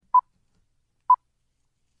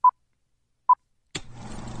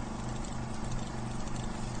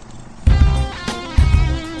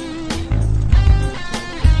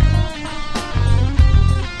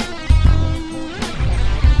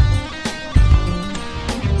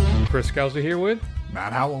Chris Scalzi here with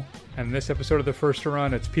Matt Howell. And this episode of The First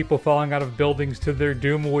Run, it's people falling out of buildings to their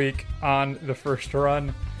doom week on The First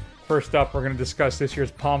Run. First up, we're going to discuss this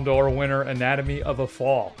year's Palme d'Or winner, Anatomy of a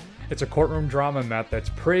Fall. It's a courtroom drama, Matt, that's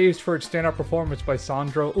praised for its standout performance by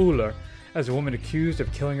Sandra Hüller as a woman accused of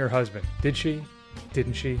killing her husband. Did she?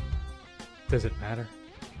 Didn't she? Does it matter?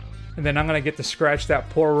 And then I'm going to get to scratch that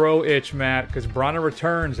Poirot itch, Matt, because Branagh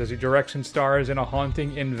returns as he directs and stars in A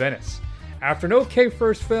Haunting in Venice. After an okay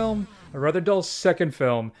first film, a rather dull second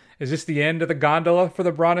film, is this the end of the gondola for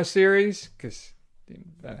the Branagh series? Because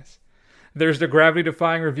Venice. There's the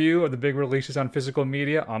gravity-defying review of the big releases on physical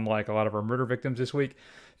media, unlike a lot of our murder victims this week,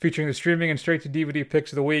 featuring the streaming and straight-to-DVD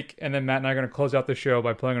picks of the week. And then Matt and I are going to close out the show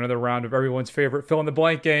by playing another round of everyone's favorite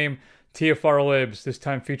fill-in-the-blank game, TFR Libs, this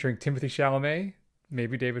time featuring Timothée Chalamet,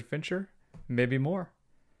 maybe David Fincher, maybe more.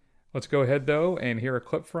 Let's go ahead, though, and hear a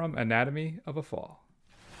clip from Anatomy of a Fall.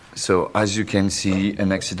 So, as you can see,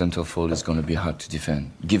 an accidental fall is going to be hard to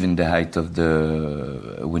defend, given the height of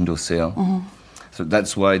the windowsill. Mm-hmm. So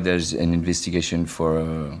that's why there's an investigation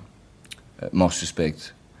for more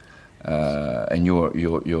suspect, and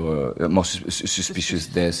you're more suspicious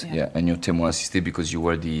death, yeah, and you're témoin assisté because you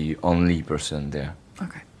were the only person there.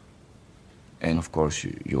 Okay. And of course,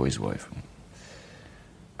 you're his wife.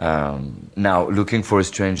 Now, looking for a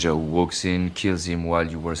stranger who walks in, kills him while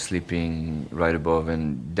you were sleeping right above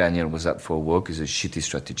and Daniel was out for a walk is a shitty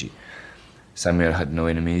strategy. Samuel had no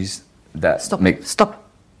enemies. Stop.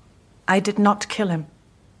 I did not kill him.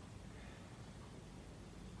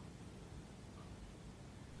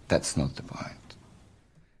 That's not the point.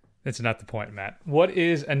 It's not the point, Matt. What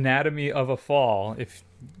is Anatomy of a Fall, if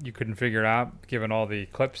you couldn't figure it out, given all the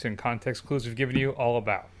clips and context clues we've given you, all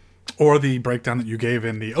about? Or the breakdown that you gave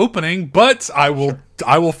in the opening, but I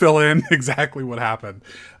will fill in exactly what happened.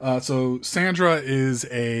 So Sandra is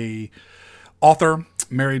a author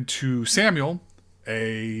married to Samuel,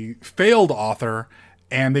 a failed author,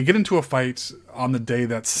 and they get into a fight on the day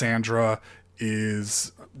that Sandra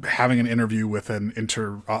is having an interview with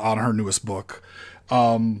on her newest book.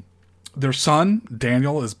 Their son,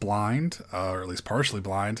 Daniel, is blind, or at least partially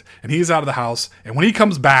blind, and he's out of the house. And when he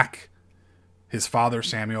comes back, his father,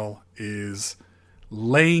 Samuel, is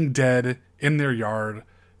laying dead in their yard.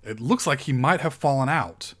 It looks like he might have fallen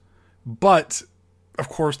out. But, of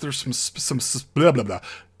course, there's some blah, blah, blah.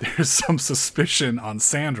 There's some suspicion on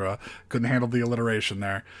Sandra, couldn't handle the alliteration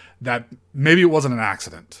there, that maybe it wasn't an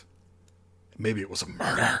accident. Maybe it was a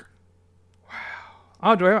murder. Wow.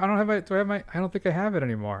 Oh, do I have my I don't think I have it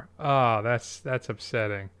anymore. Oh, that's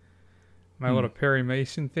upsetting. My little Perry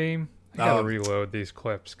Mason theme. I gotta reload these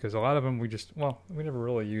clips because a lot of them we never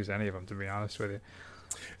really use any of them, to be honest with you.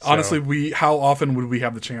 So, honestly, how often would we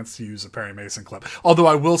have the chance to use a Perry Mason clip? Although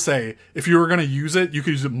I will say, if you were going to use it, you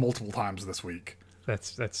could use it multiple times this week.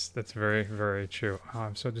 That's very, very true. Oh,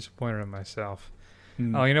 I'm so disappointed in myself.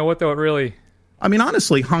 Oh, you know what though? It really, I mean,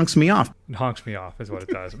 honestly, honks me off. Honks me off is what it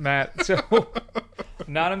does, Matt. So,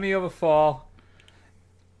 Anatomy of a Fall.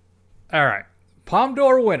 All right, Palme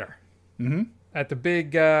d'Or winner at the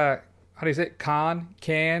big. How do you say it?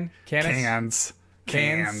 Cannes Film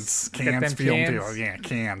Festival. Yeah,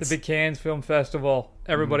 Cannes. The big Cannes Film Festival.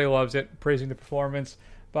 Everybody loves it. Praising the performance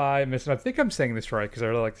by Miss, and I think I'm saying this right because I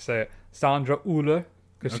really like to say it, Sandra Hüller,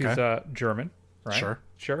 because she's German, right?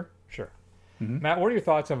 Sure. Mm-hmm. Matt, what are your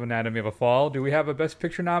thoughts on Anatomy of a Fall? Do we have a Best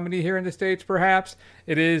Picture nominee here in the States, perhaps?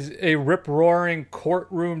 It is a rip-roaring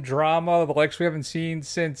courtroom drama, the likes we haven't seen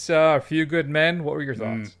since A Few Good Men. What were your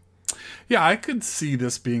thoughts? Yeah, I could see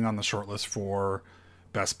this being on the shortlist for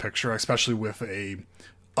Best Picture, especially with a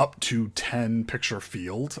up to 10 picture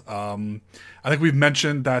field. I think we've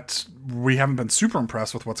mentioned that we haven't been super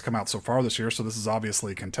impressed with what's come out so far this year, so this is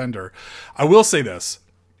obviously a contender. I will say this.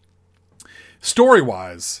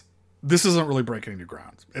 Story-wise, this isn't really breaking new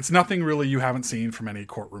ground. It's nothing really you haven't seen from any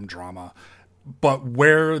courtroom drama. But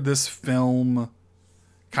where this film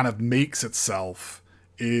kind of makes itself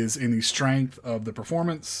is in the strength of the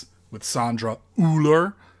performance with Sandra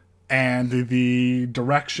Hüller and the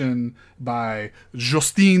direction by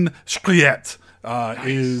Justine Triet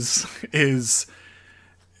is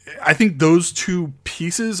I think those two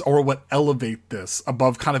pieces are what elevate this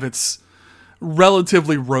above kind of its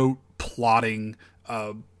relatively rote plotting.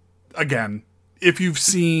 Again, if you've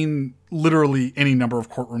seen literally any number of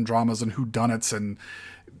courtroom dramas and whodunits and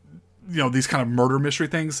these kind of murder mystery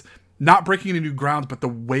things, not breaking any new ground, but the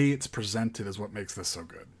way it's presented is what makes this so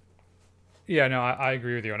good. Yeah, no, I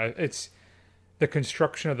agree with you. And it's the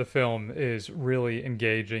construction of the film is really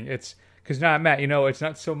engaging. It's because now, Matt, it's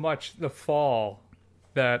not so much the fall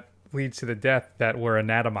that leads to the death that we're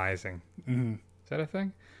anatomizing. Mm-hmm. Is that a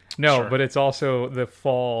thing? No, Sure. but it's also the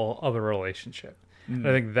fall of a relationship. And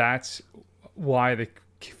I think that's why the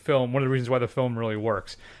film, one of the reasons why the film really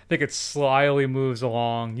works. I think it slyly moves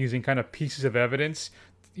along using kind of pieces of evidence,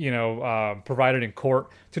 provided in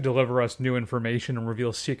court to deliver us new information and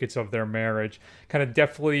reveal secrets of their marriage. Kind of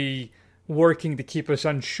definitely working to keep us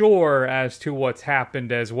unsure as to what's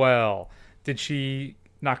happened as well. Did she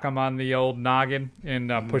knock him on the old noggin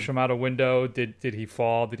and push him out a window? Did he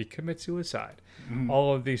fall? Did he commit suicide?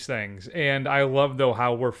 All of these things. And I love, though,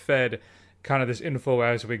 how we're fed kind of this info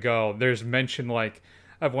as we go. There's mention, like,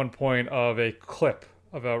 at one point of a clip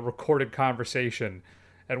of a recorded conversation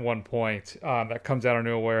at one point that comes out of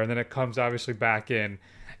nowhere, and then it comes obviously back in,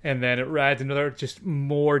 and then it adds another just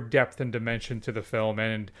more depth and dimension to the film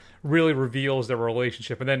and really reveals the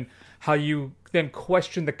relationship. And then how you then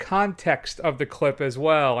question the context of the clip as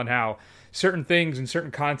well, and how certain things in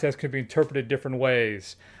certain contexts can be interpreted different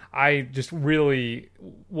ways. I just really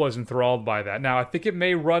was enthralled by that. Now, I think it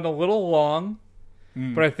may run a little long,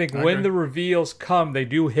 but I think when the reveals come, they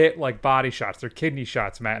do hit like body shots. They're kidney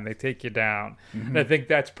shots, Matt, and they take you down. And I think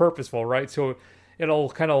that's purposeful, right? So it'll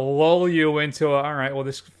kind of lull you into, all right, well,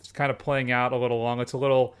 this is kind of playing out a little long. It's a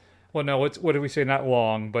little, well, no, it's, what did we say? Not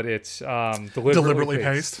long, but it's deliberately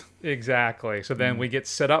paced. Exactly. So then we get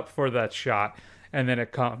set up for that shot, and then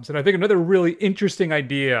it comes. And I think another really interesting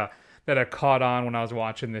idea that I caught on when I was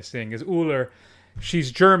watching this thing is Uller.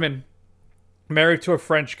 She's German, married to a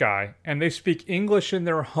French guy, and they speak English in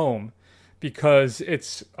their home because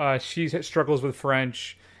it's she struggles with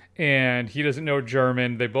French and he doesn't know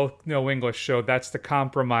German. They both know English, so that's the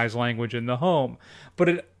compromise language in the home.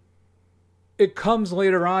 But it comes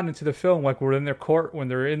later on into the film, like when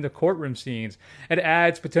they're in the courtroom scenes. It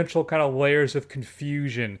adds potential kind of layers of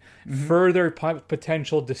confusion, further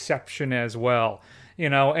potential deception as well.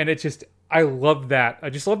 And it just, I love that. I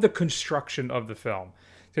just love the construction of the film.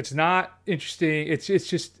 It's not interesting. It's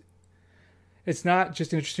not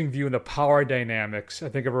just an interesting view in the power dynamics, I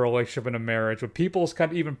think, of a relationship and a marriage, with people's kind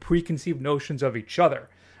of even preconceived notions of each other,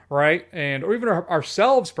 right? Or even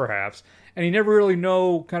ourselves, perhaps. And you never really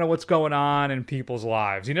know kind of what's going on in people's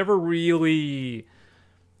lives. You never really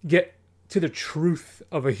get to the truth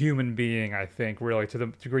of a human being, I think, really, to the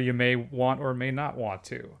degree you may want or may not want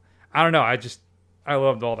to. I don't know. I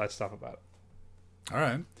loved all that stuff about it. All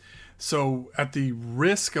right. So at the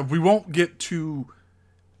risk of, we won't get too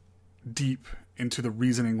deep into the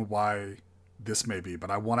reasoning why this may be, but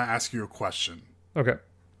I want to ask you a question. Okay.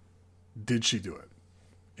 Did she do it?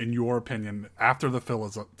 In your opinion, after the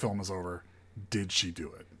film is over, did she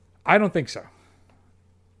do it? I don't think so.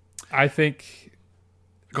 Go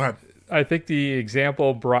ahead. I think the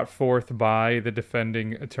example brought forth by the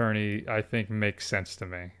defending attorney, I think, makes sense to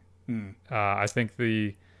me. I think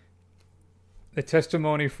the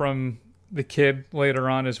testimony from the kid later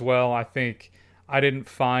on as well, I think I didn't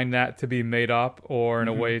find that to be made up or in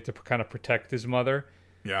a way to kind of protect his mother.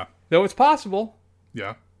 Yeah. Though it's possible.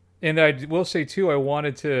 Yeah. And I will say, too, I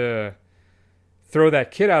wanted to throw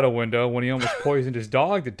that kid out a window when he almost poisoned his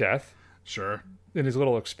dog to death. Sure. In his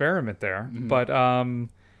little experiment there. But I'm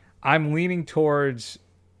leaning towards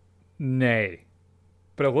nay.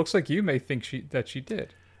 But it looks like you may think that she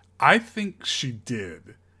did. I think she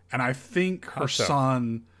did. And I think her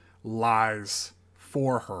son lies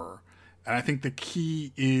for her. And I think the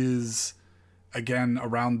key is, again,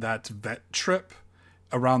 around that vet trip,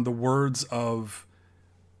 around the words of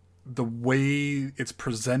the way it's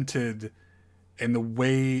presented and the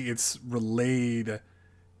way it's relayed.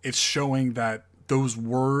 It's showing that those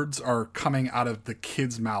words are coming out of the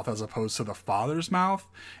kid's mouth as opposed to the father's mouth.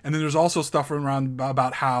 And then there's also stuff around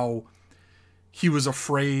about how he was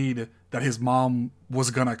afraid that his mom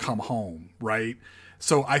was going to come home, right?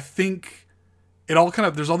 So I think it all kind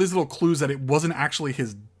of, there's all these little clues that it wasn't actually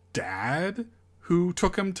his dad who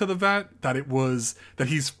took him to the vet, that it was, that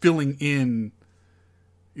he's filling in,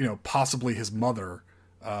 possibly his mother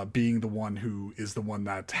being the one who is the one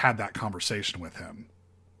that had that conversation with him.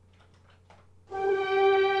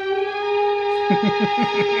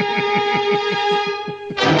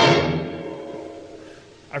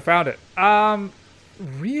 I found it.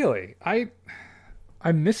 Really? I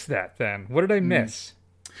missed that then. What did I miss?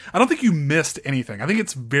 I don't think you missed anything. I think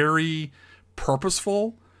it's very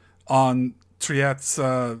purposeful on Triette's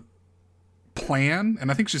plan, and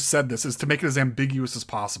I think she said this, is to make it as ambiguous as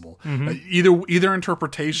possible. Either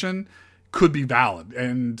interpretation could be valid,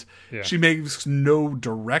 and she makes no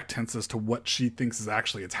direct hints as to what she thinks is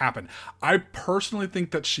actually it's happened. I personally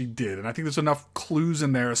think that she did, and I think there's enough clues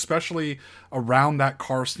in there, especially around that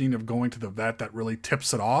car scene of going to the vet, that really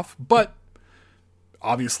tips it off. But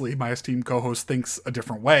obviously my esteemed co-host thinks a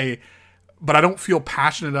different way. but I don't feel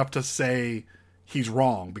passionate enough to say he's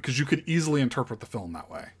wrong, because you could easily interpret the film that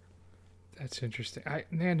way. That's interesting.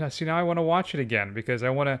 Now I want to watch it again, because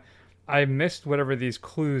I missed whatever these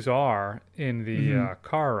clues are in the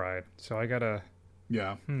car ride. So I gotta.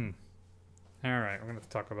 Yeah. All right, we're gonna have to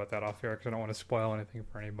talk about that off air, because I don't want to spoil anything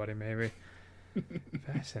for anybody. Maybe.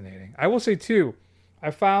 Fascinating. I will say too,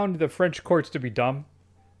 I found the French courts to be dumb.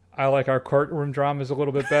 I like our courtroom dramas a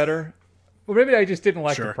little bit better. Well, maybe I just didn't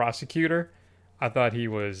like the prosecutor. I thought he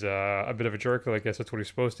was a bit of a jerk. I guess that's what he's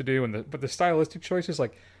supposed to do. But the stylistic choices,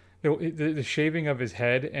 like the shaving of his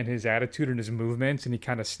head and his attitude and his movements, and he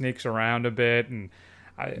kind of snakes around a bit, and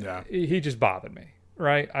he just bothered me.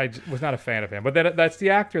 Right, I was not a fan of him. But that's the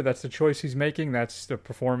actor. That's the choice he's making. That's the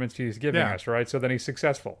performance he's giving us. Right. So then he's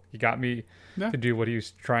successful. He got me to do what he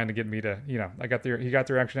was trying to get me to. He got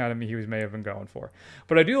the reaction out of me he may have been going for.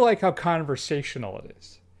 But I do like how conversational it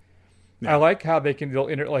is. I like how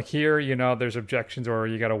like here, there's objections, or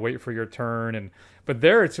you got to wait for your turn, but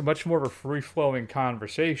there it's a much more of a free flowing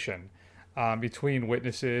conversation between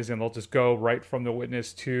witnesses, and they'll just go right from the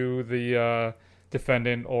witness to the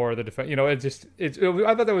defendant or the defendant. I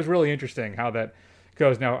thought that was really interesting how that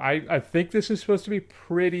goes. Now, I think this is supposed to be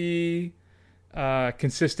pretty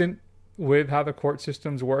consistent with how the court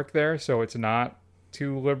systems work there, so it's not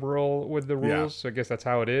too liberal with the rules. Yeah. So I guess that's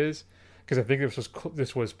how it is. Because I think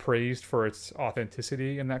this was praised for its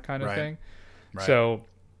authenticity and that kind of thing. Right. So,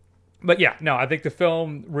 but yeah, no, I think the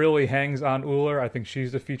film really hangs on Uller. I think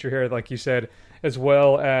she's the feature here, like you said, as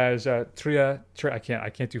well as Triet. I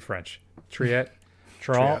can't do French. Triet.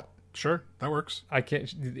 Sure, that works. I can't.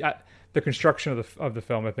 The construction of the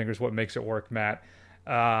film, I think, is what makes it work, Matt.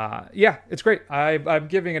 Yeah, it's great. I'm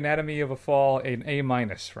giving Anatomy of a Fall an A-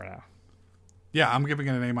 for now. Yeah, I'm giving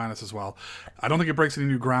it an A- as well. I don't think it breaks any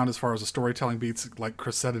new ground as far as the storytelling beats. Like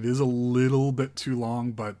Chris said, it is a little bit too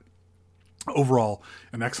long, but overall,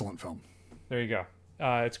 an excellent film. There you go.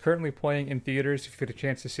 It's currently playing in theaters. If you get a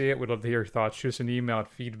chance to see it, we'd love to hear your thoughts. Shoot us an email at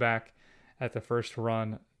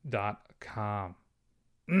feedback@thefirstrun.com.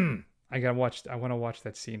 I want to watch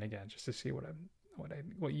that scene again just to see what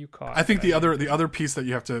you caught. I think the other piece that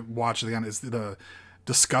you have to watch again is the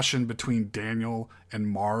discussion between Daniel and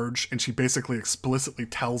Marge, and she basically explicitly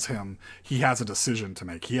tells him he has a decision to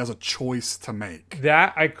make. He has a choice to make.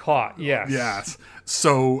 That I caught, yes. Yes.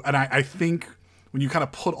 So, and I think when you kind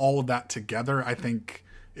of put all of that together, I think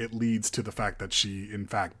it leads to the fact that she, in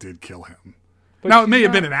fact, did kill him. But now, it may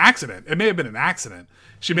have been an accident.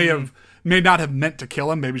 She may not have meant to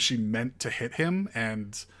kill him. Maybe she meant to hit him,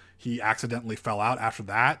 and he accidentally fell out after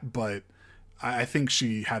that, but I think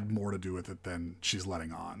she had more to do with it than she's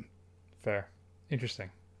letting on. Fair.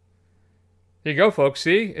 Interesting. There you go, folks.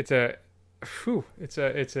 See, it's a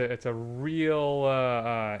real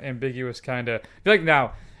ambiguous kind of. Like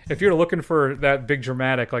now, if you're looking for that big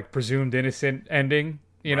dramatic, like presumed innocent ending,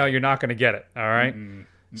 you're not going to get it. All right?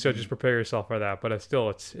 So just prepare yourself for that. But it's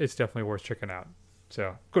definitely worth checking out.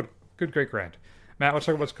 So good, great, grand. Matt, let's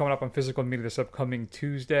talk about what's coming up on physical media this upcoming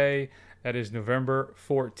Tuesday. That is November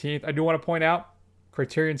 14th. I do want to point out,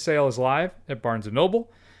 Criterion sale is live at Barnes &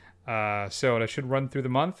 Noble. So that should run through the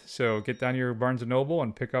month. So get down to your Barnes & Noble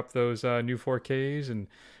and pick up those new 4Ks and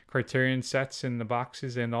Criterion sets and the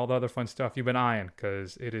boxes and all the other fun stuff you've been eyeing,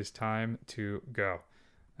 because it is time to go.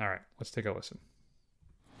 All right, let's take a listen.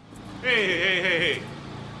 Hey.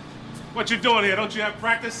 What you doing here? Don't you have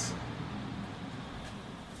practice?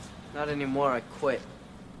 Not anymore. I quit.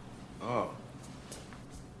 Oh.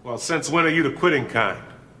 Well, since when are you the quitting kind?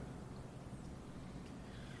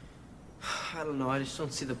 I don't know. I just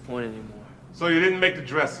don't see the point anymore. So you didn't make the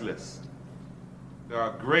dress list. There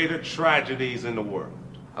are greater tragedies in the world.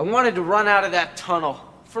 I wanted to run out of that tunnel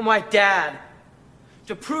for my dad.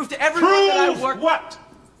 To prove to everyone that I worked... what?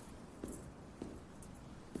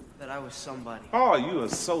 That I was somebody. Oh, you are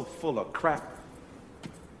so full of crap.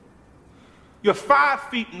 You're 5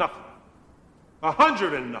 feet nothing.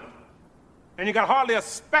 100 and nothing. And you got hardly a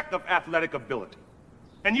speck of athletic ability.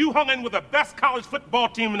 And you hung in with the best college football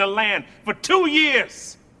team in the land for 2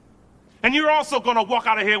 years. And you're also gonna walk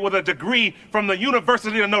out of here with a degree from the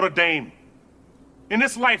University of Notre Dame. In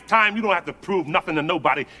this lifetime, you don't have to prove nothing to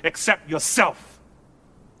nobody except yourself.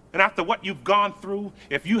 And after what you've gone through,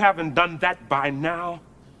 if you haven't done that by now,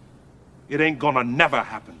 it ain't gonna never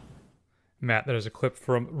happen. Matt, there's a clip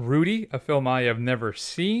from Rudy, a film I have never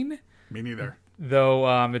seen. Me neither. Though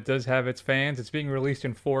it does have its fans. It's being released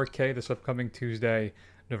in 4K this upcoming Tuesday,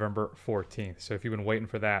 November 14th. So if you've been waiting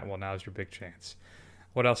for that, well, now's your big chance.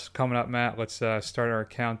 What else is coming up, Matt? Let's start our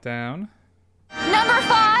countdown. Number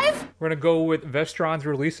 5? We're going to go with Vestron's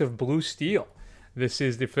release of Blue Steel. This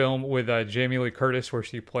is the film with Jamie Lee Curtis where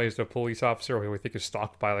she plays the police officer who we think is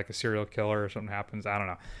stalked by like a serial killer or something happens. I don't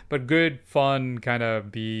know. But good, fun, kind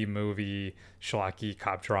of B-movie, schlocky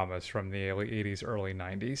cop dramas from the late 80s, early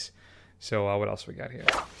 90s. So what else we got here?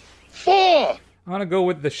 4! I'm going to go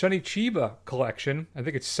with the Sonny Chiba collection. I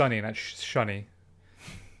think it's Sonny, not Shunny.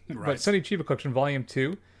 Right. But Sonny Chiba collection, Volume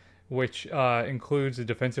 2, which includes The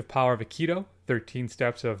Defensive Power of Aikido, 13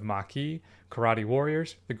 Steps of Maki, Karate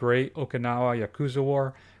Warriors, The Great Okinawa Yakuza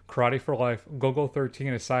War, Karate for Life, Gogo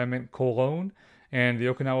 13 Assignment Cologne, and the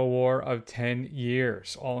Okinawa War of 10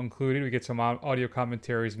 Years. All included. We get some audio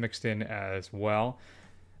commentaries mixed in as well.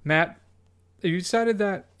 Matt, you decided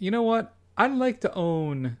that, you know what? I'd like to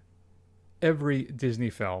own every Disney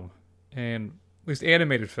film, and at least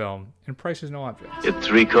animated film, and price is no object. Get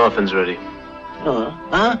 3 coffins ready.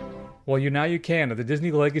 Huh? Well, now you can. The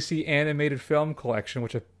Disney Legacy Animated Film Collection,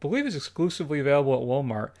 which I believe is exclusively available at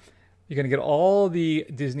Walmart. You're going to get all the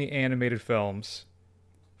Disney animated films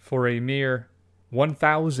for a mere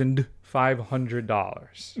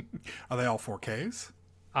 $1,500. Are they all 4Ks?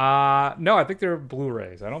 No, I think they're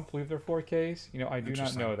Blu-rays. I don't believe they're 4Ks. I do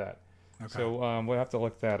not know that. Okay. So we'll have to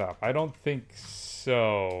look that up. I don't think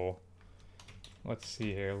so. Let's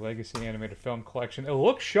see here. Legacy Animated Film Collection. It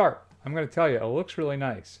looks sharp. I'm going to tell you, it looks really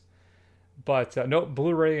nice. But no,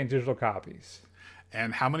 Blu-ray and digital copies.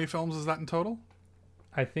 And how many films is that in total?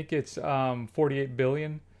 I think it's 48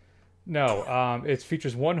 billion. No, it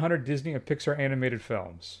features 100 Disney and Pixar animated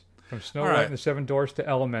films. From Snow White and the Seven Dwarfs to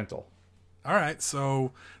Elemental. All right,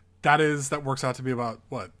 so that works out to be about,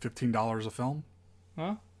 what, $15 a film?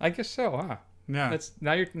 Huh? I guess so, huh? Yeah.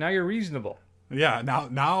 Now you're reasonable. Yeah,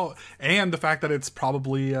 now, and the fact that it's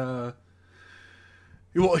probably, well,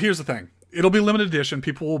 here's the thing. It'll be limited edition.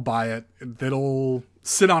 People will buy it. It'll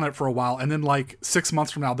sit on it for a while. And then like 6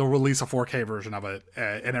 months from now, they'll release a 4K version of it.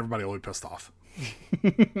 And everybody will be pissed off.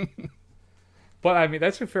 But I mean,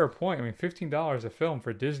 that's a fair point. I mean, $15 a film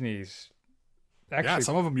for Disney's. Actually, yeah,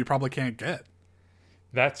 some of them you probably can't get.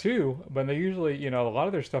 That too. But they usually, a lot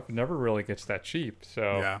of their stuff never really gets that cheap.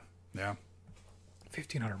 So yeah.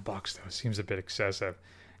 $1,500 though seems a bit excessive.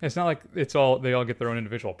 And it's not like they all get their own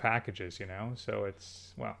individual packages, So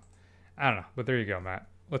it's, well, I don't know, but there you go, Matt.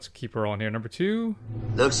 Let's keep rolling here. Number 2.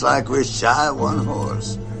 Looks like we're shy of one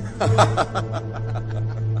horse.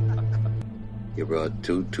 You brought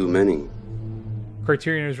too many.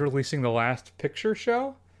 Criterion is releasing The Last Picture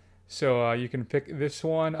Show, so you can pick this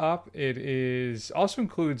one up. It also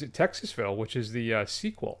includes Texasville, which is the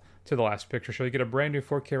sequel to The Last Picture Show. You get a brand new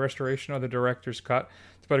 4K restoration of the director's cut.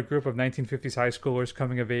 It's about a group of 1950s high schoolers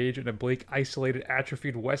coming of age in a bleak, isolated,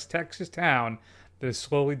 atrophied West Texas town that is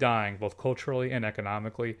slowly dying, both culturally and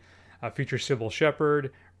economically. Features Sybil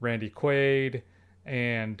Shepherd, Randy Quaid,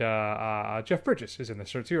 and Jeff Bridges is in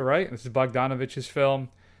this too, right? This is Bogdanovich's film.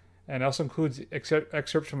 And it also includes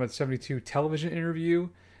excerpts from a 1972 television interview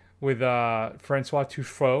with Francois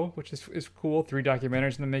Truffaut, which is cool. 3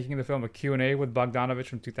 documentaries in the making of the film, a Q&A with Bogdanovich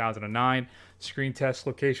from 2009, screen test,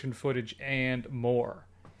 location footage, and more.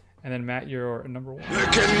 And then, Matt, your number 1. There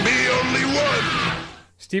can be only one.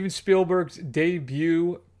 Steven Spielberg's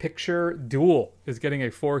debut picture, Duel, is getting a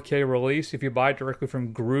 4K release. If you buy it directly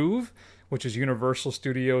from Groove, which is Universal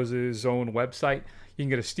Studios' own website, you can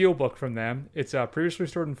get a steelbook from them. It's previously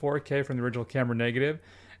restored in 4K from the original camera negative,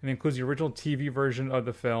 and it includes the original TV version of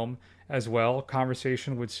the film as well,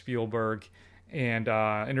 conversation with Spielberg, and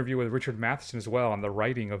interview with Richard Matheson as well on the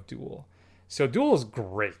writing of Duel. So Duel is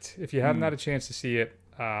great. If you haven't had a chance to see it,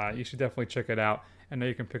 you should definitely check it out. And now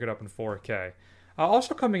you can pick it up in 4K.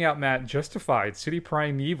 Also coming out, Matt, Justified, City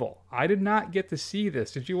Primeval. I did not get to see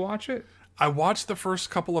this. Did you watch it? I watched the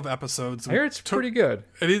first couple of episodes. I hear it's pretty good.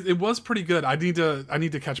 It was pretty good. I need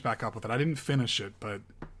to catch back up with it. I didn't finish it, but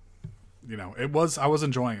I was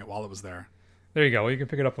enjoying it while it was there. There you go. Well, you can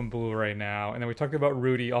pick it up on Blu-ray now. And then we talked about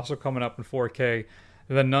Rudy, also coming up in 4K.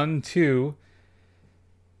 The Nun 2.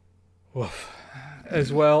 Woof.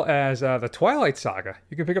 As well as the Twilight Saga.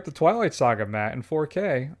 You can pick up the Twilight Saga, Matt, in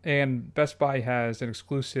 4K. And Best Buy has an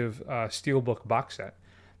exclusive Steelbook box set.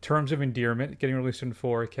 Terms of Endearment, getting released in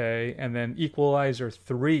 4K. And then Equalizer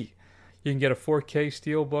 3. You can get a 4K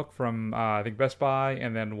Steelbook from, I think, Best Buy.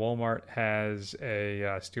 And then Walmart has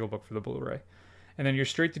a Steelbook for the Blu-ray. And then your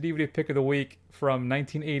straight-to-DVD pick of the week from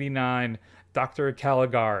 1989, Dr.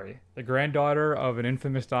 Caligari. The granddaughter of an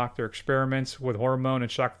infamous doctor experiments with hormone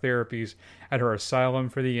and shock therapies at her asylum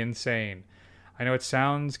for the insane. I know it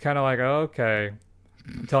sounds kind of like, okay.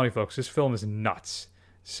 I'm telling you, folks, this film is nuts.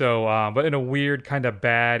 So, but in a weird, kind of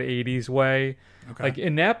bad 80s way. Okay. Like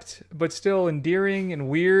inept, but still endearing and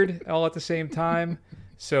weird all at the same time.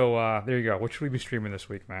 So, there you go. What should we be streaming this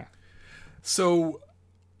week, Matt? So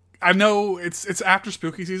I know it's after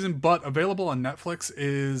spooky season, but available on Netflix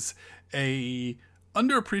is a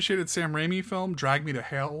underappreciated Sam Raimi film. Drag Me to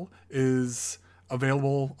Hell is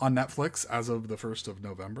available on Netflix as of the 1st of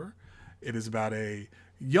November. It is about a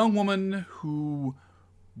young woman who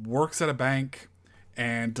works at a bank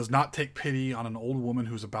and does not take pity on an old woman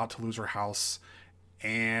who's about to lose her house.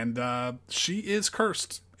 And she is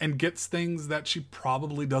cursed and gets things that she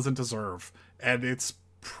probably doesn't deserve. And it's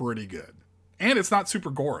pretty good. And it's not super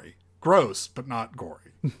gory. Gross, but not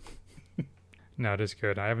gory. No, it is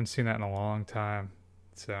good. I haven't seen that in a long time.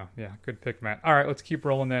 So, yeah, good pick, Matt. All right, let's keep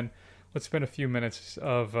rolling then. Let's spend a few minutes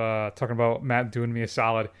of talking about Matt doing me a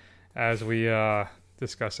solid as we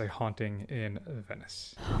discuss A Haunting in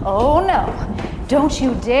Venice. Oh, no. Don't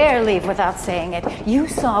you dare leave without saying it. You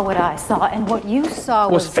saw what I saw, and what you saw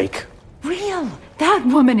was fake. Real. That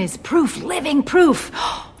woman is proof, living proof.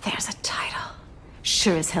 There's a title.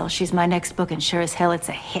 Sure as hell she's my next book, and sure as hell it's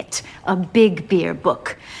a hit. A big beer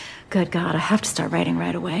book. Good God, I have to start writing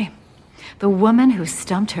right away. The woman who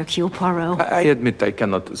stumped Hercule Poirot. I admit I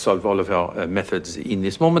cannot solve all of our methods in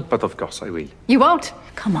this moment, but of course I will. You won't?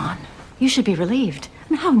 Come on. You should be relieved. I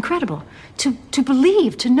mean, how incredible. To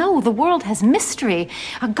believe, to know the world has mystery.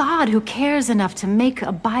 A God who cares enough to make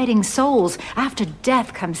abiding souls. After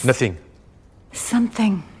death comes... Nothing.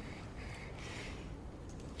 Something.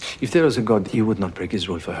 If there was a God, he would not break his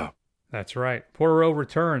rule for her. That's right. Poirot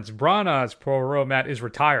returns. Branagh's Poirot, Matt, is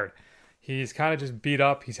retired. He's kind of just beat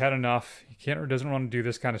up. He's had enough. He doesn't want to do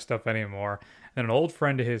this kind of stuff anymore. And an old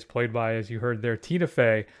friend of his, played by, as you heard there, Tina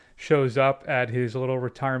Fey, shows up at his little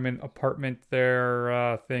retirement apartment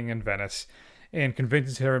there thing in Venice and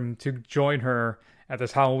convinces him to join her at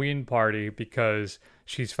this Halloween party because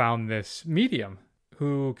she's found this medium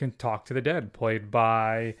who can talk to the dead, played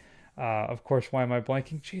by, of course, why am I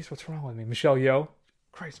blanking? Jeez, what's wrong with me? Michelle Yeoh.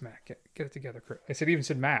 Christ, Matt, get it together, Chris. Even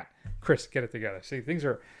said Matt. Chris, get it together. See,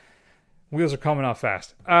 wheels are coming off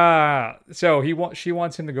fast. So she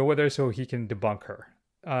wants him to go with her so he can debunk her.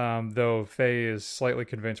 Though Faye is slightly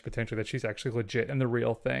convinced potentially that she's actually legit and the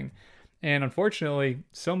real thing. And unfortunately,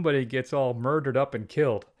 somebody gets all murdered up and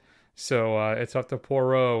killed. So it's up to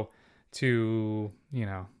Poirot to,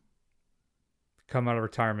 come out of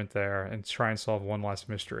retirement there and try and solve one last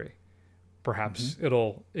mystery. Perhaps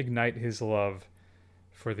it'll ignite his love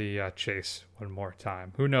for the chase one more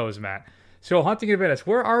time. Who knows, Matt? So, Haunting in Venice,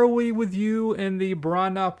 where are we with you in the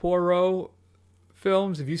Brana Poirot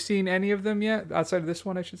films? Have you seen any of them yet? Outside of this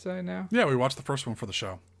one, I should say, now? Yeah, we watched the first one for the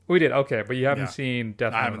show. We did, okay, but you haven't seen Death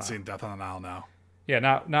on the Nile. I haven't seen Death on the Nile, no. Yeah,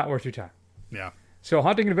 not worth your time. Yeah. So,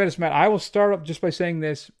 Haunting in Venice, Matt, I will start up just by saying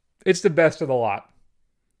this. It's the best of the lot.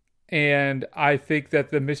 And I think that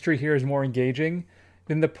the mystery here is more engaging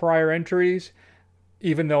than the prior entries,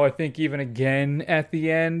 even though I think even again at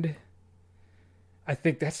the end... I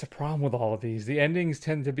think that's the problem with all of these. The endings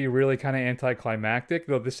tend to be really kind of anticlimactic,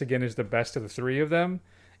 though this, again, is the best of the three of them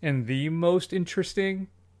and the most interesting.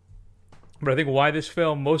 But I think why this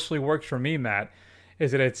film mostly works for me, Matt,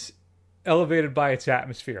 is that it's elevated by its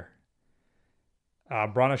atmosphere.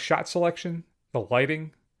 Branagh's shot selection, the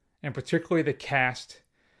lighting, and particularly the cast.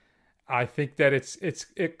 I think that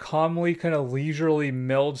it calmly, kind of leisurely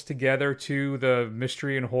melds together to the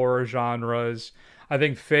mystery and horror genres. I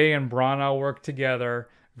think Faye and Branagh work together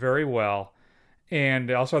very well. And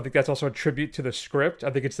also, I think that's also a tribute to the script.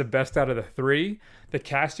 I think it's the best out of the three. The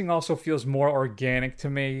casting also feels more organic to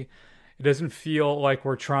me. It doesn't feel like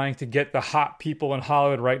we're trying to get the hot people in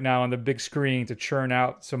Hollywood right now on the big screen to churn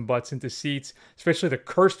out some butts into seats, especially the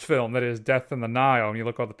cursed film that is Death on the Nile, when you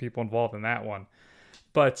look at all the people involved in that one.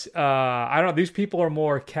 But I don't know. These people are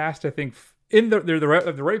more cast, I think, they're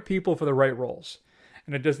the right people for the right roles.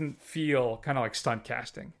 And it doesn't feel kind of like stunt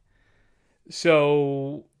casting.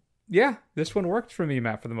 So, yeah, this one worked for me,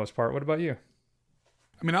 Matt, for the most part. What about you?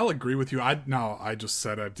 I mean, I'll agree with you. I just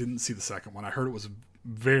said I didn't see the second one. I heard it was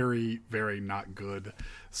very, very not good.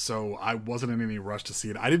 So I wasn't in any rush to see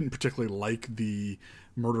it. I didn't particularly like the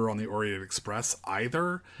Murder on the Orient Express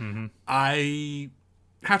either. Mm-hmm. I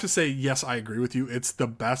have to say, yes, I agree with you. It's the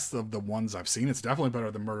best of the ones I've seen. It's definitely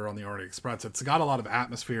better than Murder on the Orient Express. It's got a lot of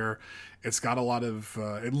atmosphere. It's got a lot of...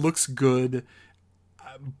 it looks good.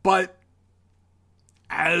 But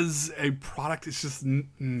as a product, it's just...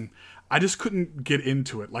 I just couldn't get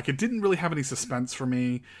into it. Like, it didn't really have any suspense for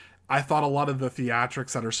me. I thought a lot of the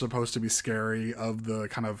theatrics that are supposed to be scary, of the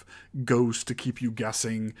kind of ghost to keep you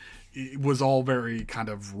guessing, it was all very kind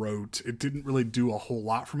of rote. It didn't really do a whole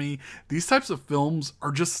lot for me. These types of films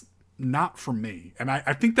are just not for me. And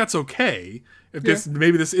I think that's okay.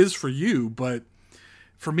 Maybe this is for you, but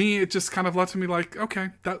for me, it just kind of left me like,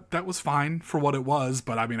 okay, that was fine for what it was.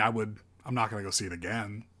 But I mean, I would I'm not going to go see it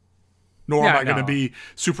again. Nor am I going to be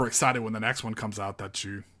super excited when the next one comes out that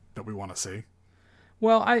we want to see.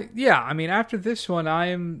 Well, I mean, after this one, I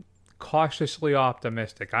am cautiously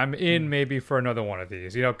optimistic. I'm in maybe for another one of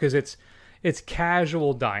these, because it's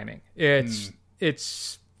casual dining.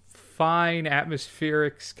 It's fine,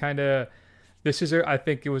 atmospherics, kind of. I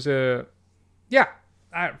think it was I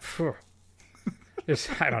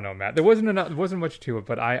don't know, Matt. There wasn't much to it,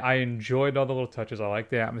 but I enjoyed all the little touches. I like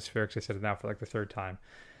the atmospherics. I said it now for like the third time.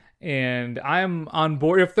 And I'm on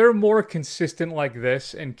board. If they're more consistent like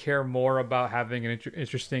this and care more about having an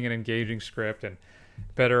interesting and engaging script and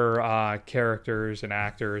better characters and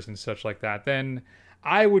actors and such like that, then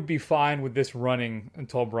I would be fine with this running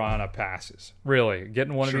until Brana passes. Really.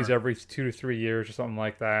 Getting one of these every 2 to 3 years or something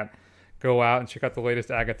like that. Go out and check out the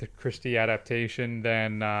latest Agatha Christie adaptation,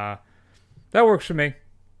 then that works for me.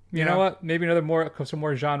 You know what? Maybe some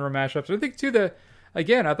more genre mashups. I think, too, I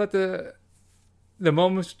thought the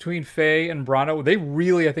moments between Faye and Brana, they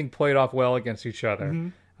really, I think, played off well against each other. Mm-hmm.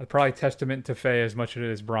 Probably testament to Faye as much as it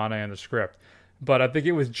is Brana and the script. But I think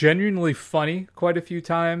it was genuinely funny quite a few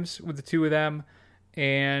times with the two of them.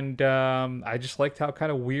 And I just liked how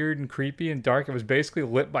kind of weird and creepy and dark. It was basically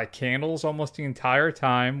lit by candles almost the entire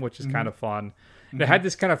time, which is kind of fun. And it had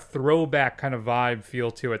this kind of throwback kind of vibe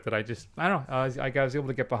feel to it that I don't know, I was able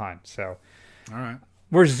to get behind. So, all right.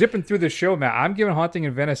 We're zipping through the show, Matt. I'm giving Haunting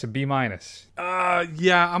in Venice a B-. Yeah,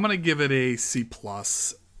 I'm gonna give it a C+.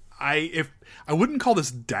 I wouldn't call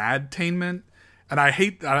this dadtainment, and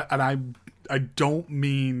I don't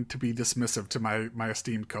mean to be dismissive to my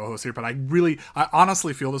esteemed co-host here, but I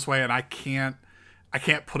honestly feel this way, and I can't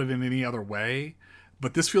put it in any other way.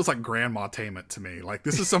 But this feels like grandma-tainment to me. Like,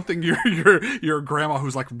 this is something your grandma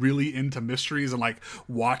who's like really into mysteries and like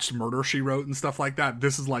watched Murder, She Wrote and stuff like that.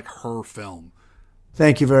 This is like her film.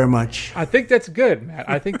 Thank you very much. I think that's good, Matt.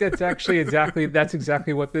 I think that's actually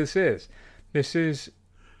exactly what this is. This is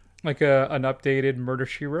like an updated Murder,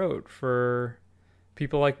 She Wrote for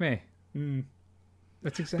people like me.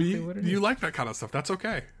 That's exactly what it is. You like that kind of stuff. That's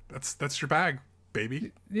okay. That's your bag,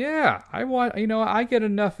 baby. Yeah. I get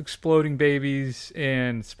enough exploding babies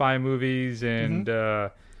and spy movies and,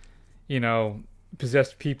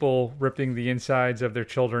 possessed people ripping the insides of their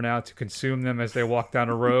children out to consume them as they walk down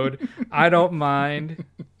a road. I don't mind.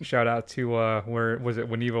 Shout out to where was it,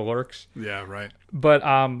 When Evil Lurks? Yeah, right. But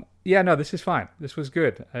no, this is fine. This was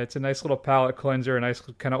good. It's a nice little palate cleanser, a nice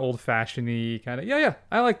kind of old-fashioned-y kind of.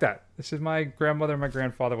 I like that. This is my grandmother and my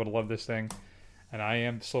grandfather would love this thing, and I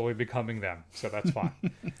am slowly becoming them, so that's fine.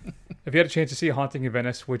 If you had a chance to see Haunting in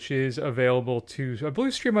Venice, which is available to, I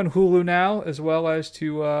believe, stream on Hulu now, as well as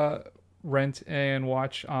to rent and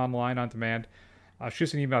watch online on demand, shoot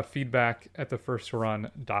us an email at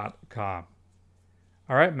feedback@thefirstrun.com.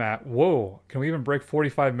 All right, Matt. Whoa. Can we even break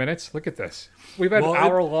 45 minutes? Look at this. We've had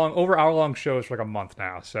over hour-long shows for like a month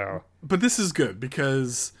now, so. But this is good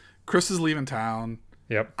because Chris is leaving town.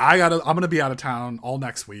 Yep. I'm going to be out of town all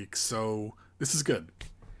next week, so this is good.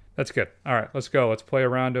 That's good. All right, let's go. Let's play a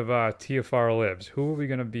round of TFR Libs. Who are we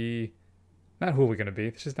going to be? Not who are we going to be.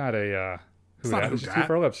 This is not a who that. This is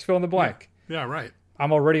TFR Libs. Fill in the blank. Yeah, right.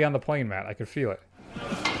 I'm already on the plane, Matt. I can feel it.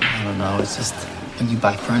 I don't know. It's just when you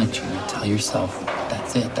buy furniture, you tell yourself,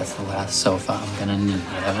 that's it. That's the last sofa I'm going to need.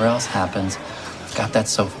 Whatever else happens, I've got that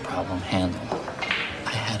sofa problem handled.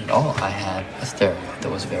 I had it all. I had a stereo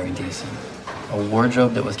that was very decent, a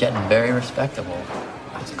wardrobe that was getting very respectable.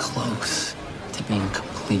 I was close to being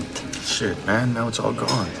complete. Shit, man. Now it's all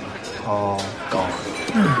gone. All gone.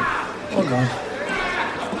 All gone.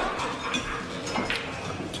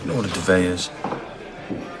 Do you know what a duvet is?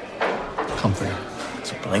 Comforter.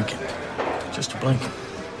 It's a blanket. Just a blanket.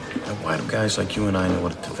 Now, why do guys like you and I know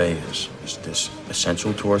what a duvet is? Is this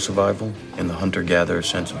essential to our survival in the hunter-gatherer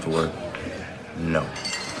sense of the word? No.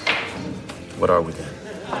 What are we then?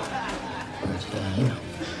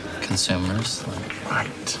 Consumers.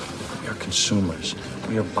 Right. We are consumers.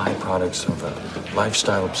 We are byproducts of a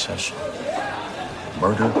lifestyle obsession.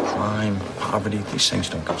 Murder, crime, poverty, these things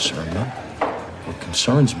don't concern me. What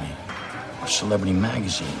concerns me are celebrity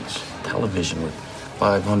magazines, television with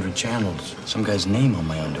 500 channels, some guy's name on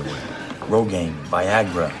my underwear. Rogaine,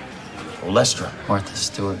 Viagra, Olestra. Martha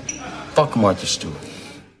Stewart. Fuck Martha Stewart.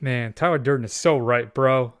 Man, Tyler Durden is so right,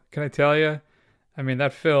 bro. Can I tell you? I mean,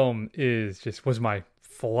 that film was my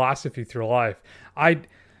philosophy through life.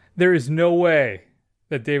 There is no way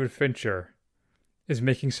that David Fincher is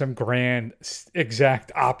making some grand,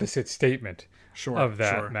 exact opposite statement of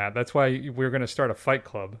that, Matt. That's why we're going to start a fight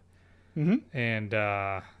club. Mm-hmm. And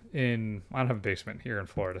I don't have a basement here in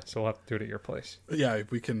Florida, so we'll have to do it at your place. Yeah,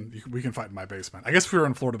 we can fight in my basement. I guess if we were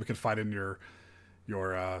in Florida, we could fight in your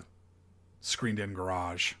screened-in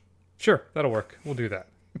garage. Sure, that'll work. We'll do that.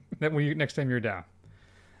 Next time you're down.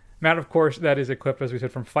 Matt, of course, that is a clip, as we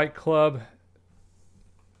said, from Fight Club.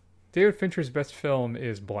 David Fincher's best film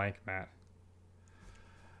is blank, Matt.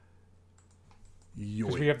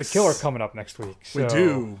 Because we have The Killer coming up next week.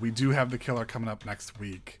 So. We do have The Killer coming up next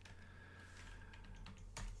week.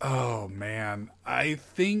 Oh, man. I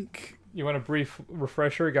think... You want a brief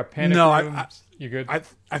refresher? You got Panic Room? You good?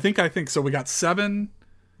 I think so. We got Seven.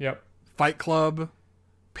 Yep. Fight Club.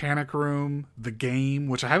 Panic Room. The Game,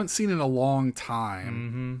 which I haven't seen in a long time.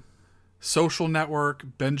 Mm-hmm. Social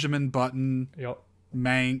Network. Benjamin Button. Yep.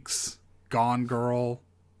 Manx. Gone Girl.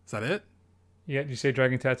 Is that it? Yeah. Did you say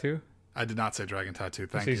Dragon Tattoo? I did not say Dragon Tattoo.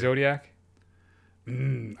 Thank you. Did you say Zodiac?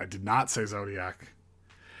 I did not say Zodiac.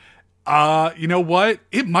 You know what?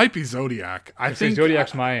 It might be Zodiac. I think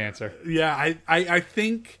Zodiac's my answer. Yeah, I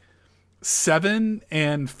think Seven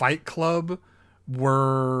and Fight Club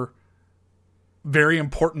were very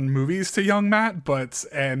important movies to young Matt,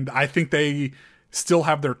 and I think they still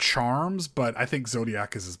have their charms, but I think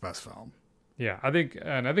Zodiac is his best film. Yeah, I think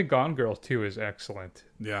Gone Girl 2 is excellent.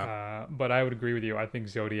 Yeah. But I would agree with you. I think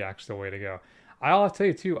Zodiac's the way to go. I'll tell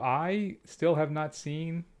you too, I still have not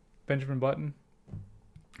seen Benjamin Button.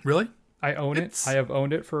 Really? I own it. I have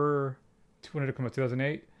owned it for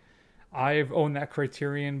 2008. I've owned that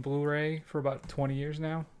Criterion Blu-ray for about 20 years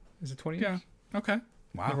now. Is it 20 years? Yeah. Okay.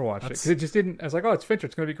 Wow. Never watched it because it just didn't. I was like, oh, it's Fincher.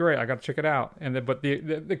 It's going to be great. I got to check it out. And but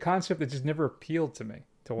the concept, it just never appealed to me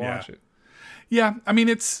to watch it. Yeah. I mean,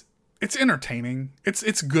 it's entertaining.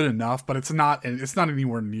 It's good enough, but it's not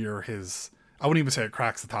anywhere near his. I wouldn't even say it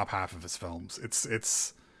cracks the top half of his films.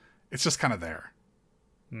 It's just kind of there.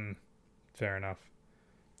 Fair enough.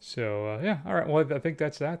 So yeah, all right. Well, I think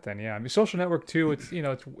that's that then. Yeah, I mean, Social Network 2. It's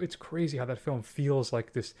it's crazy how that film feels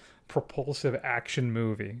like this propulsive action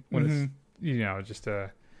movie when it's just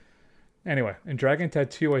anyway. And Dragon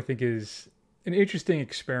Tattoo, I think, is an interesting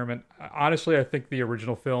experiment. Honestly, I think the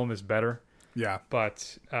original film is better. Yeah,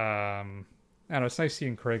 but I don't know. It's nice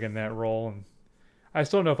seeing Craig in that role, and I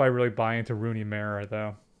still don't know if I really buy into Rooney Mara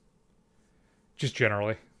though. Just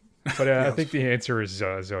generally, but I think the answer is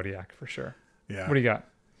Zodiac for sure. Yeah. What do you got?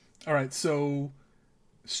 All right, so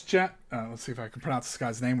let's see if I can pronounce this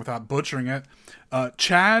guy's name without butchering it.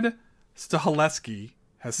 Chad Stahelski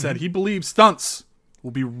has said he believes stunts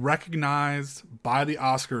will be recognized by the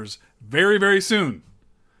Oscars very, very soon.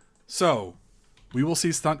 So we will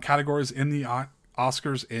see stunt categories in the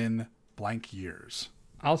Oscars in blank years.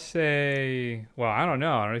 I'll say, well, I don't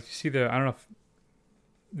know. I don't know if you see I don't know if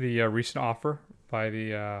the recent offer by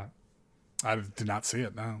the... I did not see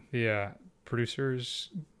it, no. The producers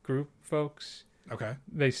group folks. Okay.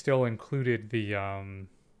 They still included the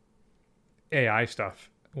AI stuff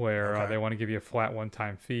where they want to give you a flat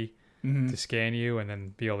one-time fee to scan you and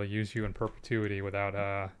then be able to use you in perpetuity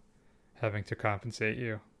without having to compensate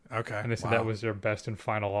you. Okay. And they said that was their best and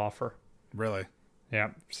final offer. Really? Yeah.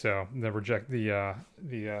 So the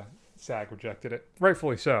SAG rejected it,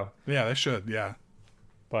 rightfully so. Yeah, they should. Yeah.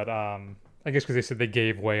 But I guess because they said they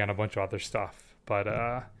gave way on a bunch of other stuff. But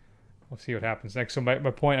we'll see what happens next. So my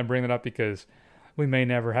point, I'm bringing it up because we may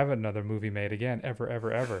never have another movie made again,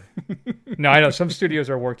 ever. No, I know some studios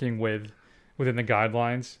are working within the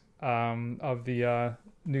guidelines of the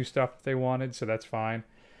new stuff they wanted, so that's fine.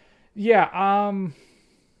 Yeah. I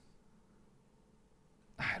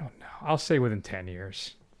don't know. I'll say within 10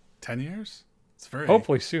 years. 10 years? It's very...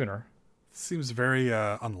 Hopefully sooner. Seems very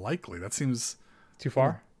unlikely. That seems... Too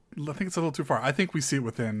far? I think it's a little too far. I think we see it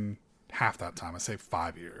within half that time. I say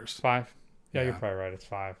 5 years. 5? Yeah, you're probably right. It's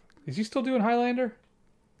 5. Is he still doing Highlander?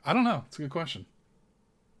 I don't know. It's a good question.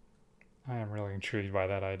 I am really intrigued by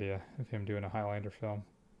that idea of him doing a Highlander film.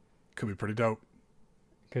 Could be pretty dope.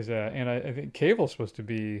 Because and I think Cable's supposed to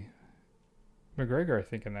be McGregor, I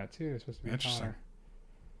think, in that too. It's supposed to be interesting. Connor.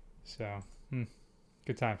 So,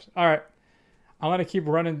 good times. All right. I'm gonna keep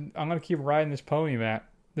riding this pony, Matt.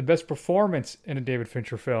 The best performance in a David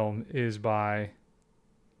Fincher film is by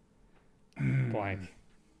blank.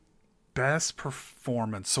 Best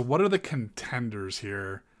performance. So what are the contenders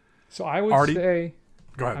here? So I would say...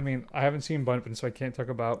 Go ahead. I mean, I haven't seen Bunton, so I can't talk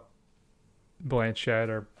about Blanchett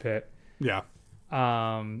or Pitt. Yeah.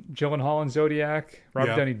 Gyllenhaal in Zodiac.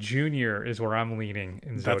 Robert Downey Jr. is where I'm leaning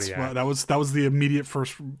in Zodiac. That was the immediate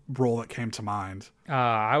first role that came to mind.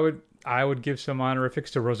 I would give some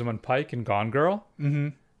honorifics to Rosamund Pike in Gone Girl,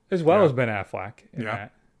 as well as Ben Affleck in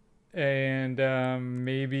that, and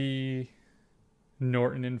maybe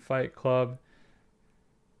Norton in Fight Club.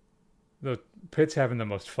 The Pitt's having the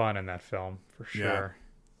most fun in that film for sure. Yeah.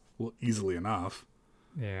 Well, easily enough.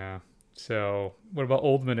 Yeah. So, what about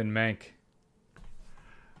Oldman and Mank?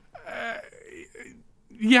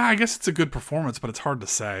 Yeah, I guess it's a good performance, but it's hard to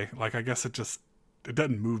say. Like, I guess it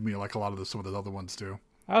doesn't move me like a lot of some of the other ones do.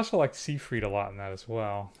 I also like Siegfried a lot in that as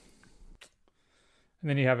well. And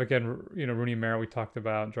then you have, again, Rooney Mara, we talked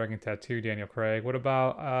about, Dragon Tattoo, Daniel Craig. What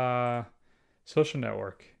about Social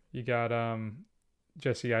Network? You got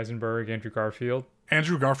Jesse Eisenberg, Andrew Garfield.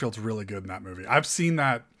 Andrew Garfield's really good in that movie. I've seen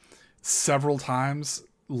that several times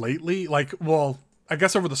lately. Like, well, I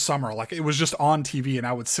guess over the summer, like it was just on TV and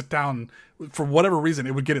I would sit down for whatever reason,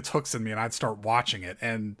 it would get its hooks in me and I'd start watching it.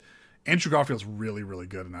 And Andrew Garfield's really, really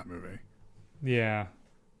good in that movie. Yeah.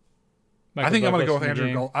 I think I'm going to go with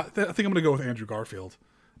I think I'm going to go with Andrew Garfield.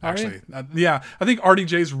 Actually. Yeah. I think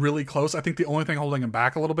RDJ's really close. I think the only thing holding him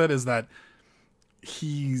back a little bit is that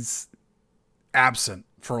he's absent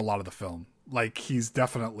for a lot of the film. Like, he's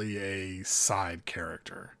definitely a side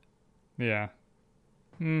character. Yeah.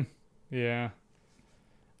 Yeah.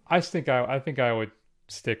 I think I would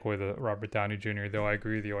stick with Robert Downey Jr., though. I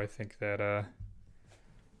agree with you. I think that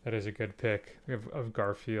that is a good pick of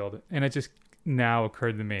Garfield. And it just now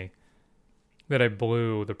occurred to me that I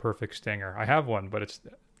blew the perfect stinger. I have one, but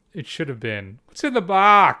it should have been, what's in the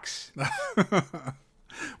box?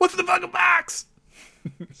 What's in the fucking box?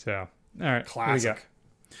 So, all right. Classic.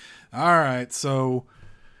 All right. So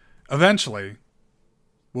eventually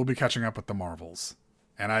we'll be catching up with the Marvels.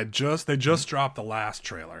 And they just dropped the last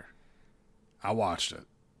trailer. I watched it.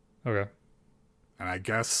 Okay. And I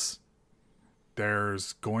guess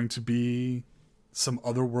there's going to be some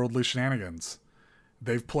otherworldly shenanigans.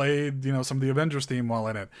 They've played, some of the Avengers theme while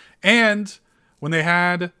in it. And when they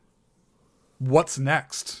had What's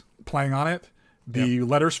Next playing on it, the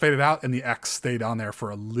letters faded out and the X stayed on there for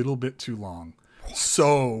a little bit too long. What?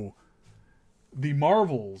 So the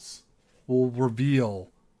Marvels will reveal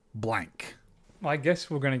blank. Well, I guess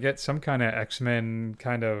we're going to get some kind of X-Men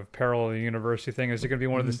kind of parallel university thing. Is it going to be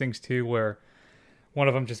one of those things, too, where one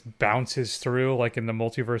of them just bounces through, like in the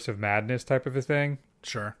Multiverse of Madness type of a thing?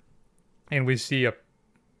 Sure. And we see a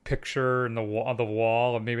picture on the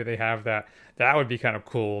wall, and maybe they have that. That would be kind of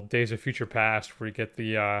cool. Days of Future Past, where you get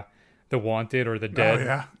the wanted or the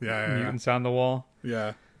dead mutants on the wall.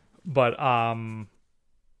 Yeah. But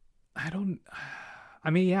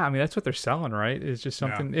that's what they're selling, right? It's just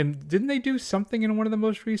something. Yeah. And didn't they do something in one of the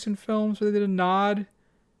most recent films where they did a nod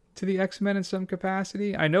to the X-Men in some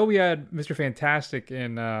capacity? I know we had Mr. Fantastic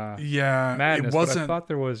in Madness, it wasn't, but I thought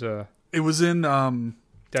there was a... It was in Deadpool?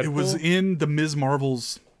 It was in the Ms.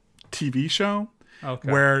 Marvel's TV show,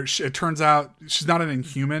 where it turns out she's not an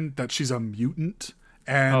Inhuman, that she's a mutant.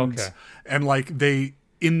 And like they...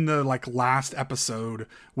 In the last episode,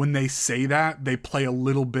 when they say that, they play a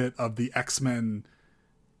little bit of the X-Men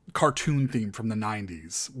cartoon theme from the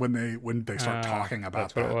 90s when they start talking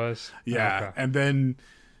about that's what it was. Yeah. And then,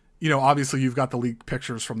 obviously you've got the leaked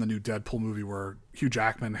pictures from the new Deadpool movie where Hugh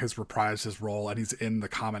Jackman has reprised his role and he's in the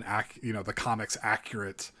the comics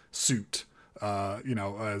accurate suit,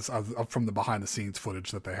 as from the behind the scenes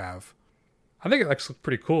footage that they have. I think it looks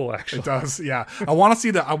pretty cool, actually. It does, yeah. I want to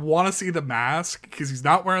see the mask because he's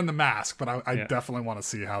not wearing the mask, but I definitely want to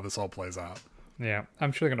see how this all plays out. Yeah,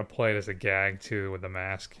 I'm sure they're going to play it as a gag too with the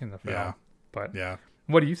mask in the film. Yeah, but yeah.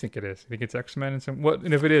 What do you think it is? You think it's X-Men and some? What?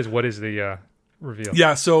 And if it is, what is the reveal?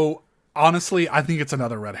 Yeah. So honestly, I think it's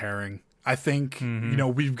another red herring. I think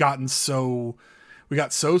we got so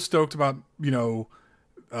stoked about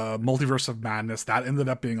Multiverse of Madness. That ended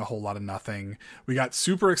up being a whole lot of nothing. We got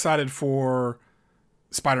super excited for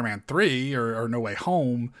Spider-Man 3 or No Way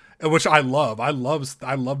Home, which I love. I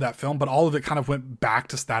love that film, but all of it kind of went back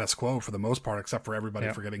to status quo for the most part, except for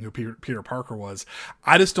everybody forgetting who Peter Parker was.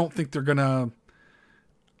 I just don't think they're gonna.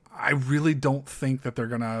 I really don't think that they're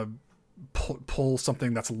gonna pull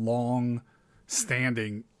something that's long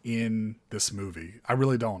standing in this movie. I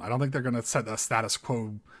really don't. I don't think they're gonna set a status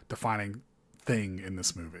quo defining thing in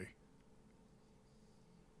this movie.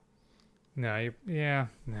 No.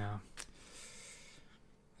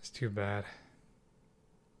 It's too bad.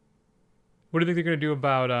 What do you think they're going to do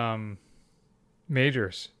about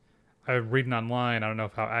Majors? I'm reading online, I don't know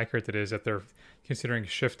how accurate it is, that they're considering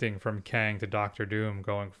shifting from Kang to Doctor Doom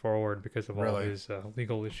going forward because of all his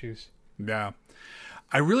legal issues. Yeah.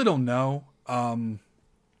 I really don't know.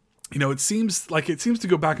 It seems to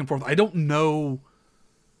go back and forth. I don't know.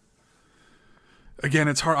 Again,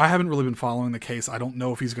 it's hard. I haven't really been following the case. I don't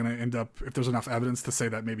know if he's going to end up, if there's enough evidence to say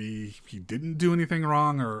that maybe he didn't do anything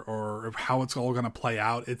wrong or how it's all going to play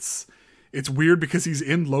out. It's weird because he's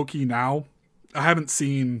in Loki now. I haven't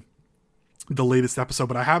seen the latest episode,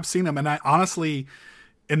 but I have seen him. And I honestly,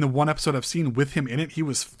 in the one episode I've seen with him in it, he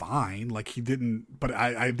was fine. Like I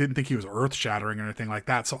didn't think he was earth shattering or anything like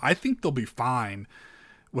that. So I think they'll be fine.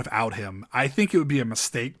 without him. I think it would be a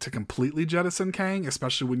mistake to completely jettison Kang,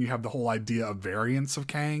 especially when you have the whole idea of variants of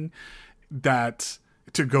Kang, that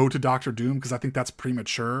to go to Doctor Doom, because I think that's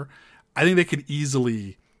premature. I think they could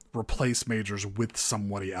easily replace Majors with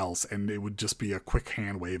somebody else, and it would just be a quick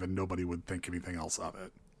hand wave, and nobody would think anything else of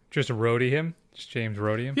it. Just roadie him? Just James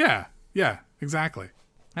roadie him? Yeah, exactly.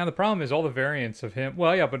 Now, the problem is all the variants of him...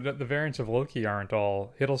 Well, yeah, but the variants of Loki aren't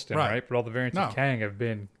all Hiddleston, right? But all the variants of Kang have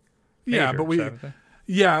been... Yeah, but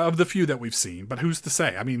of the few that we've seen. But who's to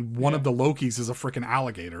say? I mean, one of the Lokis is a freaking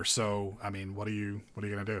alligator, so, I mean, what are you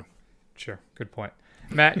going to do? Sure, good point.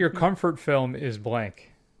 Matt, your comfort film is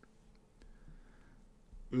blank.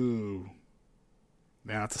 Ooh.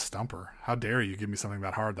 Man, that's a stumper. How dare you give me something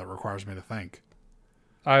that hard that requires me to think?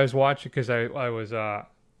 I was watching because I was...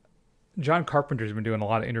 John Carpenter's been doing a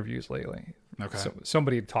lot of interviews lately. Okay. So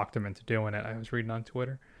somebody had talked him into doing it. I was reading on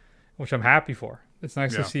Twitter, which I'm happy for. It's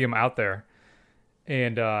nice to see him out there.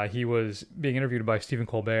 And he was being interviewed by Stephen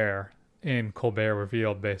Colbert, and Colbert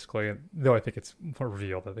revealed basically, though I think it's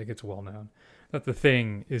revealed, I think it's well known, that The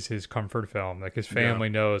Thing is his comfort film. Like his family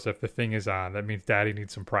knows if The Thing is on, that means Daddy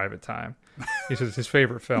needs some private time. He says it's his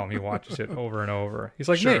favorite film. He watches it over and over. He's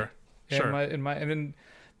like me. Sure. And then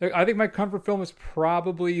I think my comfort film is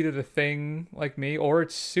probably either The Thing, like me, or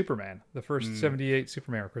it's Superman, the first 78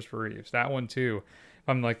 Superman with Christopher Reeves. That one too. If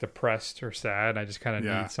I'm like depressed or sad, I just kind of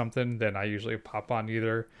need something, then I usually pop on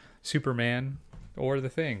either Superman or The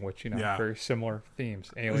Thing, which, very similar themes.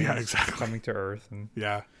 Aliens coming to Earth and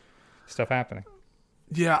stuff happening.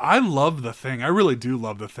 Yeah, I love The Thing. I really do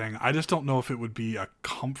love The Thing. I just don't know if it would be a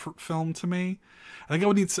comfort film to me. I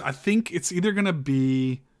think it's either going to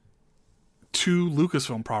be two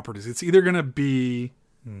Lucasfilm properties. It's either going to be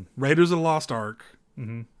Raiders of the Lost Ark,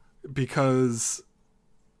 because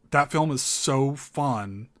that film is so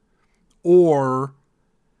fun, or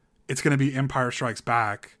it's going to be Empire Strikes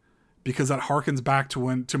Back, because that harkens back to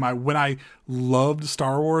when I loved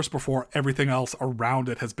Star Wars before everything else around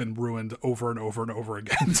it has been ruined over and over and over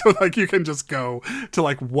again. So like you can just go to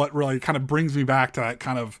like what really kind of brings me back to that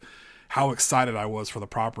kind of how excited I was for the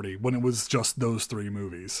property when it was just those three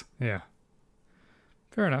movies. Yeah.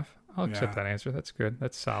 Fair enough. I'll accept that answer. That's good.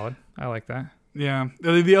 That's solid. I like that. Yeah.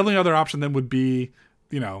 The only other option then would be,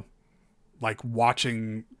 like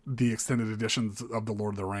watching the extended editions of The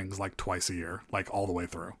Lord of the Rings like twice a year, like all the way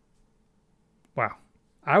through. Wow.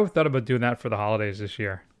 I thought about doing that for the holidays this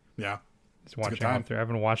year. Yeah. Just watching them through. I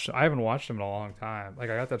haven't watched them in a long time. Like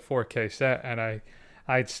I got that 4K set, and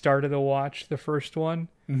I'd started to watch the first one.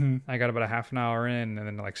 Mm-hmm. I got about a half an hour in, and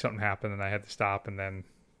then like something happened and I had to stop, and then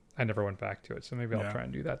I never went back to it. So maybe I'll try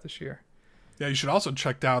and do that this year. Yeah, you should also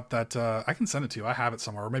check out that I can send it to you. I have it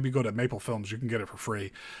somewhere. Or maybe go to Maple Films. You can get it for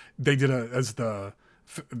free. They did as the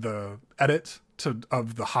edit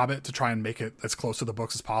of The Hobbit to try and make it as close to the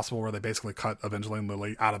books as possible, where they basically cut Evangeline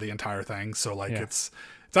Lilly out of the entire thing. So like it's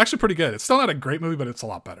actually pretty good. It's still not a great movie, but it's a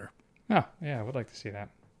lot better. Oh, yeah, I would like to see that.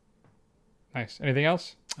 Nice. Anything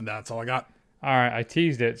else? And that's all I got. All right, I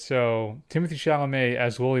teased it. So Timothée Chalamet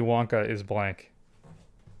as Willy Wonka is blank.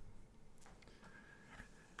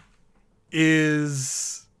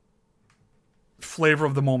 Is flavor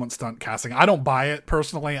of the moment stunt casting. I don't buy it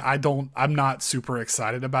personally. I'm not super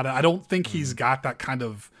excited about it. I don't think he's got that kind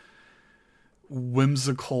of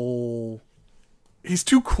whimsical. He's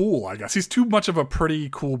too cool, I guess. He's too much of a pretty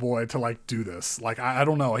cool boy to like do this. Like I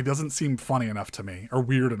don't know. He doesn't seem funny enough to me or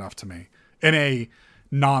weird enough to me in a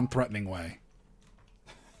non-threatening way.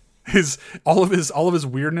 All of his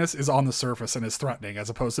weirdness is on the surface and is threatening, as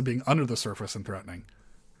opposed to being under the surface and threatening.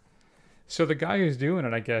 So the guy who's doing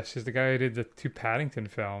it, I guess, is the guy who did the two Paddington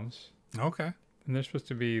films. Okay. And they're supposed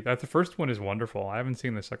to be the first one is wonderful. I haven't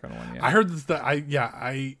seen the second one yet. I heard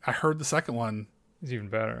I heard the second one is even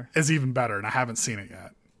better. And I haven't seen it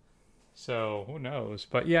yet. So who knows?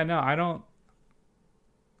 But yeah, no,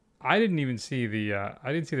 I didn't even see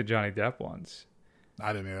the Johnny Depp ones.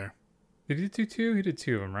 I didn't either. Did he do two? He did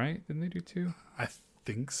two of them, right? Didn't they do two? I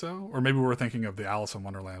think so. Or maybe we're thinking of the Alice in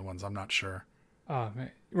Wonderland ones. I'm not sure. Oh,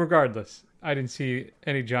 man. Regardless, I didn't see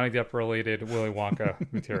any Johnny Depp related Willy Wonka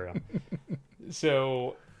material.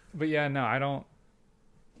 So, but yeah, no, I don't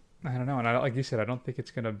know. And like you said, I don't think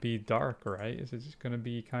it's going to be dark, right? Is it just going to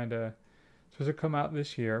be kind of supposed to come out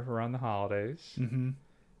this year around the holidays?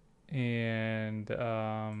 Mm-hmm. And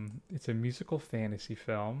it's a musical fantasy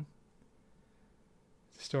film.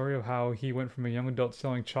 It's a story of how he went from a young adult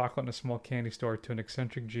selling chocolate in a small candy store to an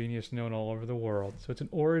eccentric genius known all over the world. So it's an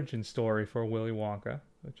origin story for Willy Wonka,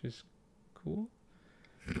 which is cool.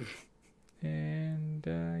 And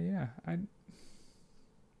yeah,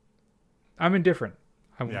 I'm indifferent.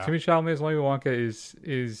 Timothée Chalamet's Willy Wonka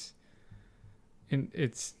is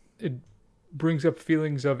it brings up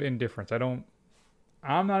feelings of indifference. I'm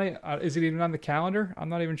not. Is it even on the calendar? I'm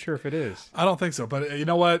not even sure if it is. I don't think so. But you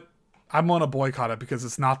know what? I'm going to boycott it because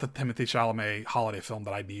it's not the Timothée Chalamet holiday film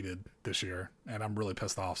that I needed this year, and I'm really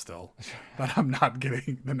pissed off still that I'm not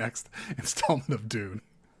getting the next installment of Dune.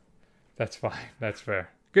 That's fine. That's fair.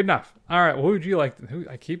 Good enough. All right. What would you like?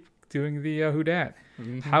 I keep doing the who dat.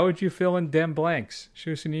 Mm-hmm. How would you fill in dem blanks?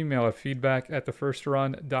 Shoot us an email at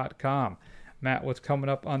feedback@thefirstrun.com. Matt, what's coming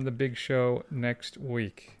up on the big show next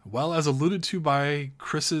week? Well, as alluded to by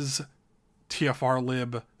Chris's TFR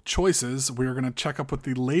Lib choices, we're going to check up with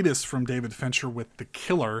the latest from David Fincher with The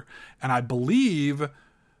Killer, and I believe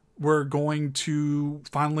we're going to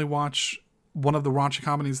finally watch one of the raunchy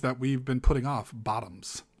comedies that we've been putting off,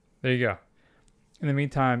 Bottoms. There you go. In the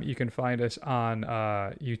meantime, you can find us on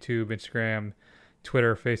YouTube, Instagram,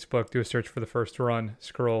 Twitter, Facebook. Do a search for The First Run.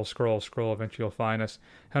 Scroll. Eventually you'll find us.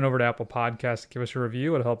 Head over to Apple Podcasts. Give us a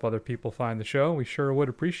review. It'll help other people find the show. We sure would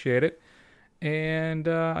appreciate it. And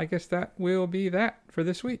I guess that will be that for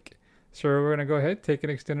this week. So we're going to go ahead, take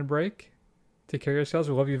an extended break. Take care of yourselves.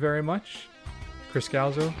 We love you very much. Chris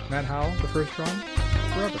Scalzo, Matt Howell, The First Run,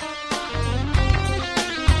 forever.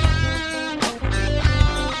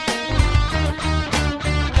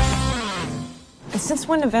 Since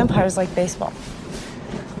when do vampires like baseball?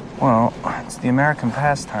 Well, it's the American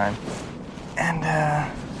pastime. And,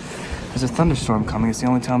 there's a thunderstorm coming. It's the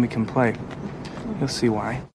only time we can play. You'll see why.